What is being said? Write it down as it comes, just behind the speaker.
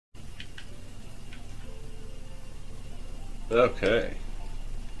Okay.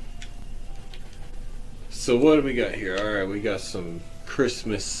 So what do we got here? Alright, we got some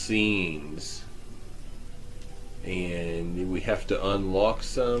Christmas scenes. And we have to unlock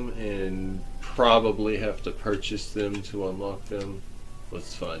some and probably have to purchase them to unlock them.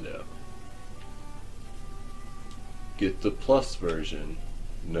 Let's find out. Get the plus version.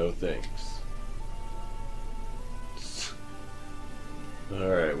 No thanks.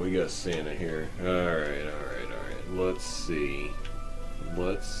 Alright, we got Santa here. Alright. Let's see.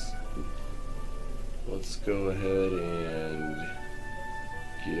 Let's go ahead and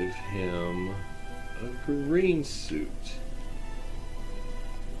give him a green suit.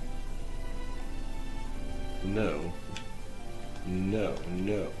 No.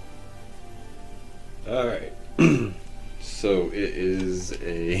 Alright. So it is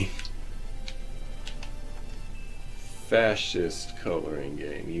a fascist coloring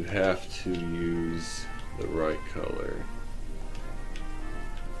game. You have to use the right color.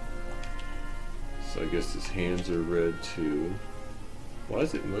 So I guess his hands are red too. Why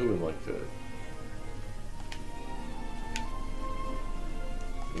is it moving like that?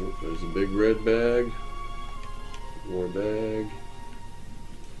 Oh, there's a big red bag. More bag.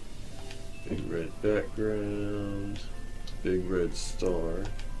 Big red background. Big red star.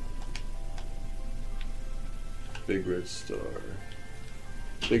 Big red star.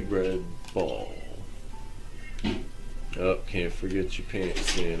 Big red ball. Oh, can't forget your pants,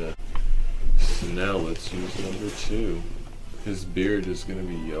 Santa. So now let's use number 2. His beard is going to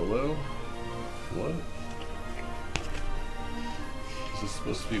be yellow? What? Is this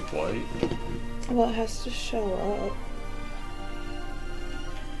supposed to be white? Well, it has to show up.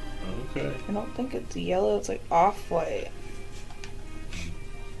 Okay. I don't think it's yellow, it's like off-white.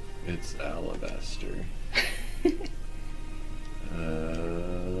 It's alabaster.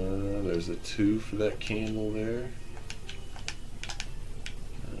 There's a 2 for that candle there.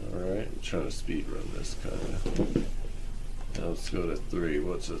 Alright, I'm trying to speed run this kind of. Now let's go to 3.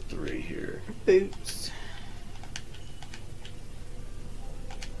 What's a 3 here? Boots.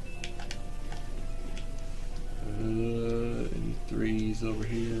 Any 3s over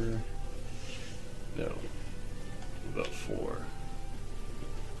here? No. About 4.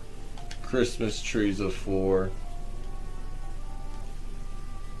 Christmas trees of 4.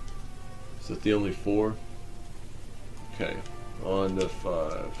 Is that the only 4? Okay, on to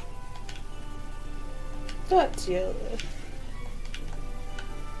 5. That's yellow.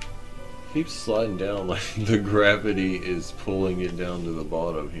 Keeps sliding down like the gravity is pulling it down to the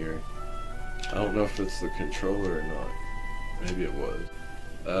bottom here. I don't know if it's the controller or not. Maybe it was.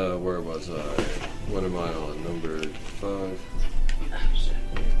 Where was I? What am I on? Number 5.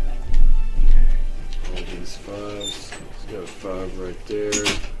 All these 5s. It's got a 5 right there.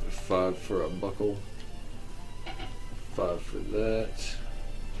 A 5 for a buckle. 5 for that.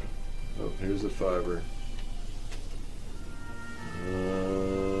 Oh, here's a 5er.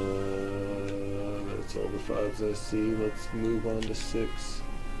 That's all the 5s I see. Let's move on to 6.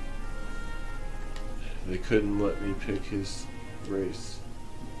 They couldn't let me pick his race.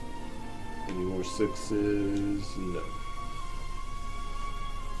 Any more 6s? No.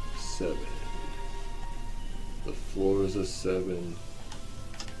 7. The floor is a 7.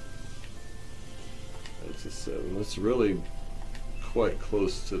 That's a 7. That's really quite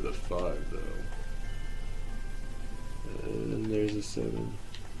close to the 5 though. And there's a 7.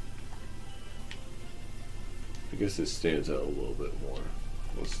 I guess it stands out a little bit more.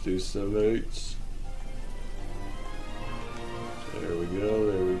 Let's do some 8s. There we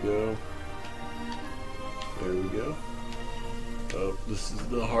go, there we go. There we go. Oh, this is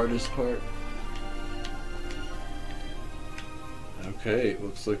the hardest part. Okay,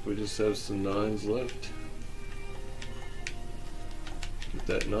 looks like we just have some 9s left. Get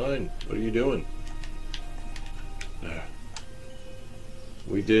that 9. What are you doing? There.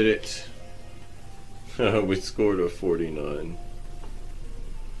 We did it. We scored a 49.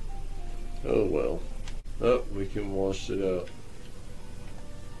 Oh well. Oh, we can wash it out.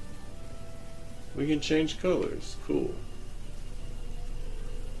 We can change colors. Cool.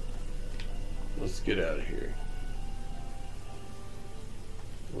 Let's get out of here.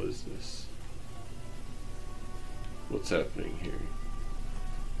 What is this? What's happening here?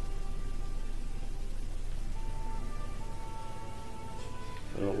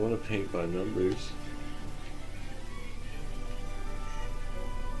 I don't want to paint by numbers.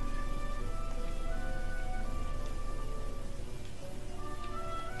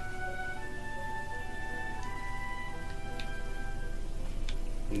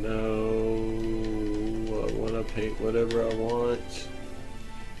 No, I want to paint whatever I want.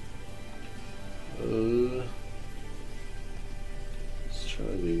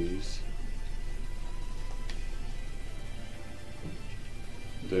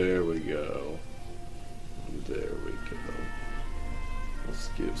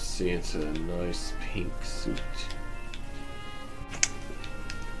 give Santa a nice pink suit.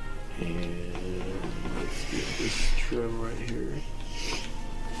 And let's get this trim right here.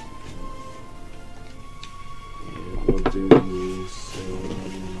 And we'll do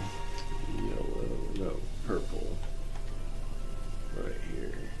some yellow, no, purple right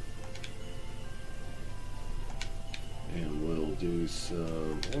here. And we'll do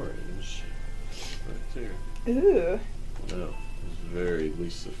some orange right there. Ooh, No, it's very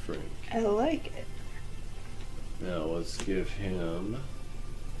Lisa Frank. I like it. Now let's give him.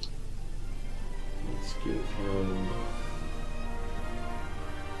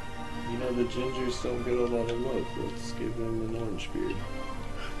 You know, the gingers don't get a lot of love. Let's give him an orange beard.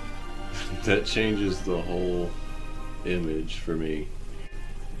 That changes the whole image for me.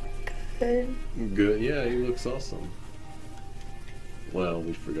 Good. Good, yeah, he looks awesome. Well,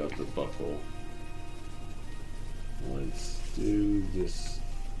 we forgot the buckle. Let's do this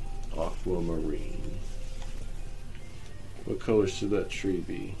aquamarine. What color should that tree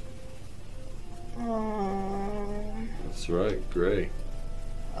be? That's right, gray.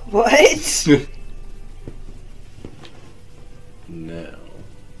 What? Now,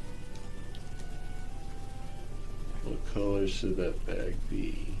 what color should that bag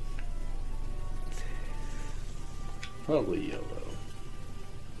be? Probably yellow.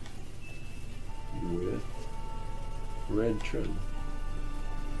 With red trim.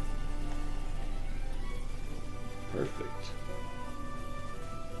 Perfect.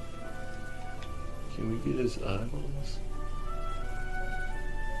 Can we get his eyeballs?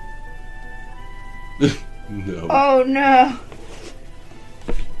 No. Oh no.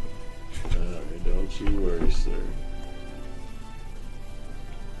 Don't you worry, sir.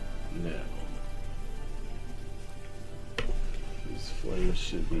 Now, these flames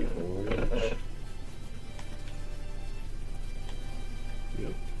should be orange.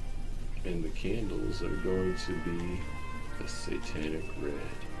 Yep. And the candles are going to be a satanic red.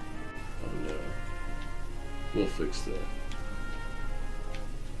 Oh no. We'll fix that.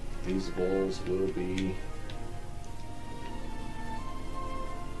 These walls will be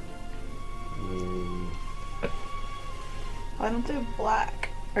Why don't they black?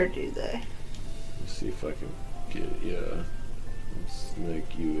 Or do they? let's see if I can get it. Yeah. Let's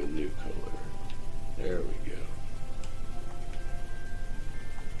make you a new color. There we go.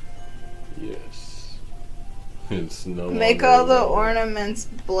 Yes. It's no Make longer all the yellow. ornaments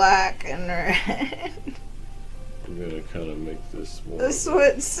black and red. I'm gonna kind of make this more, This of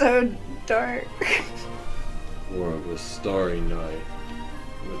one's so dark. more of a starry night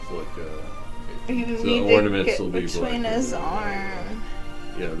with like a. You The need to ornaments get will be between black his and red. arm.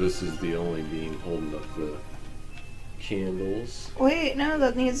 Yeah, this is the only beam holding up the candles. Wait, no,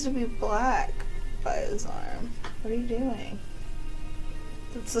 that needs to be black by his arm. What are you doing?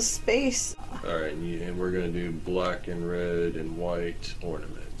 That's a space. Alright, and we're gonna do black and red and white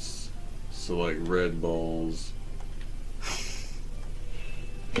ornaments. So like red balls.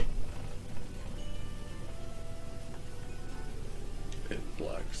 And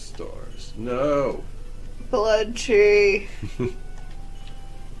black stars. No! Blood tree.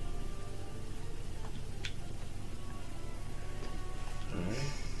 Alright,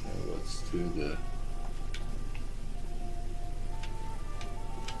 now let's do the.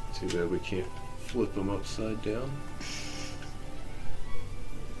 Too bad we can't flip them upside down.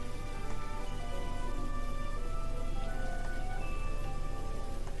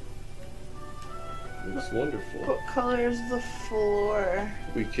 Looks wonderful. What color is the floor?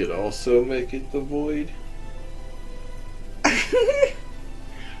 We could also make it the void.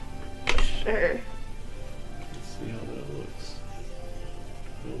 Sure. Let's see how that looks.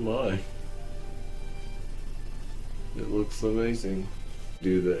 Oh my. It looks amazing.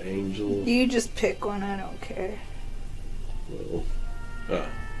 Do the angel. You just pick one, I don't care. Well,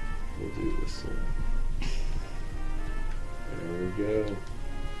 we'll do this one. There we go.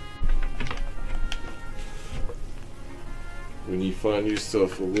 When you find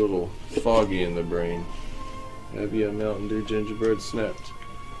yourself a little foggy in the brain, have you a Mountain Dew gingerbread snapped?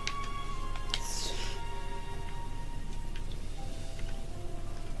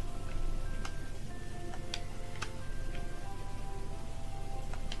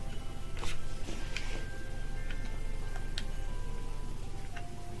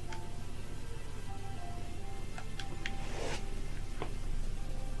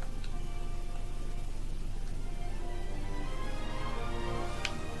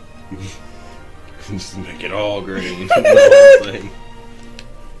 Just make it all green. The whole thing.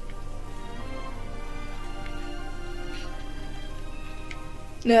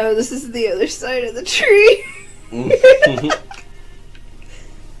 No, this is the other side of the tree.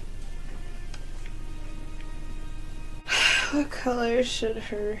 What color should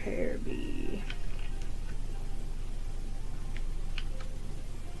her hair be?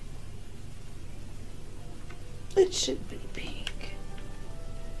 It should be pink.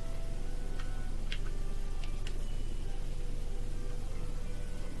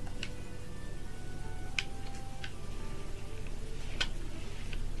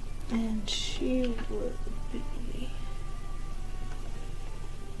 And she would be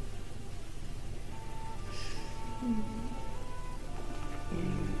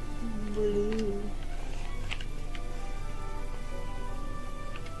blue.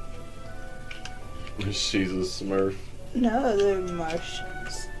 She's a Smurf. No, they're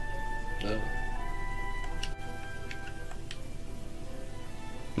Martians. No.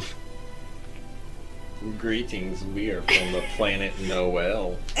 Greetings, we are from the planet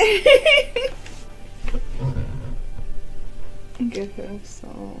Noel. Give her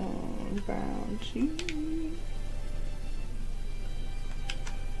some brown cheese.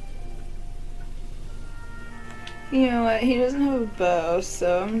 You know what? He doesn't have a bow,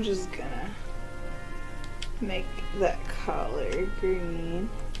 so I'm just gonna make that collar green.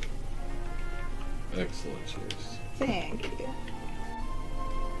 Excellent choice. Thank you.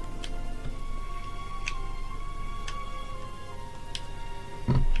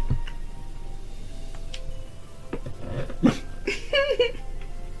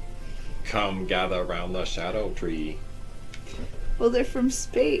 Come gather round the shadow tree. Well, they're from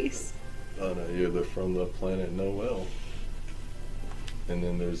space. Oh no, yeah, they're from the planet Noel. And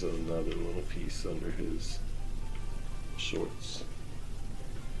then there's another little piece under his shorts.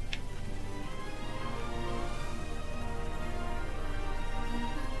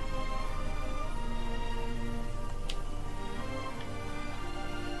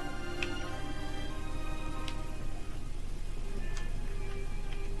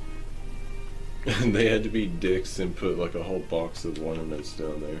 And they had to be dicks and put like a whole box of ornaments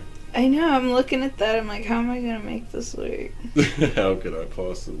down there. I know, I'm looking at that, I'm like, how am I gonna make this work? How could I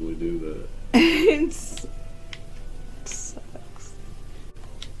possibly do that? It sucks.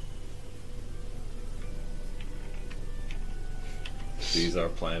 These are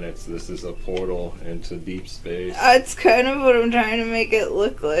planets. This is a portal into deep space. It's kind of what I'm trying to make it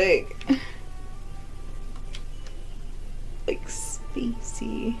look like. Like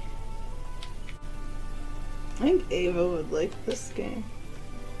spacey. I think Ava would like this game.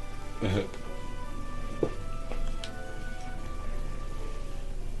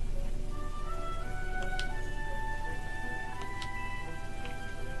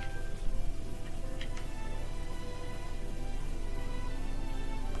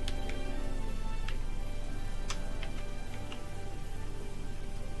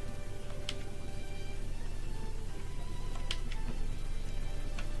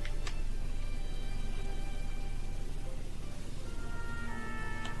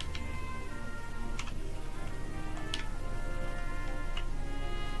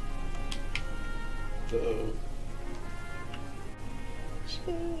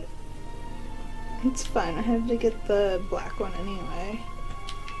 Shit. It's fine, I have to get the black one anyway.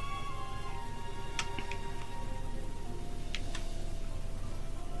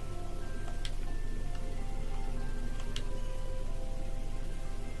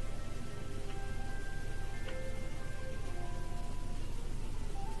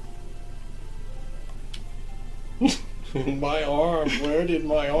 My arm, where did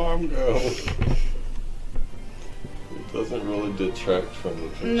my arm go? It doesn't really detract from the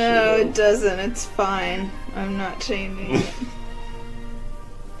picture. No, it doesn't. It's fine. I'm not changing it.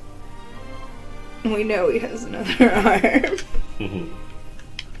 We know he has another arm.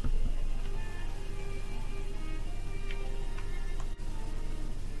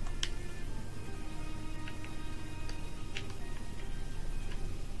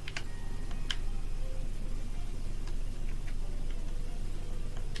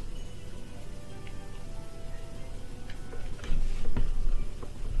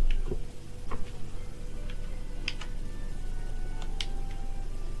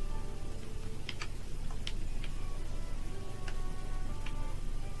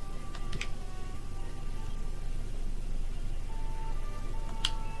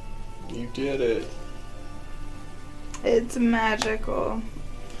 You did it. It's magical.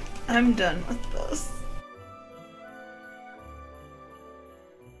 I'm done with this.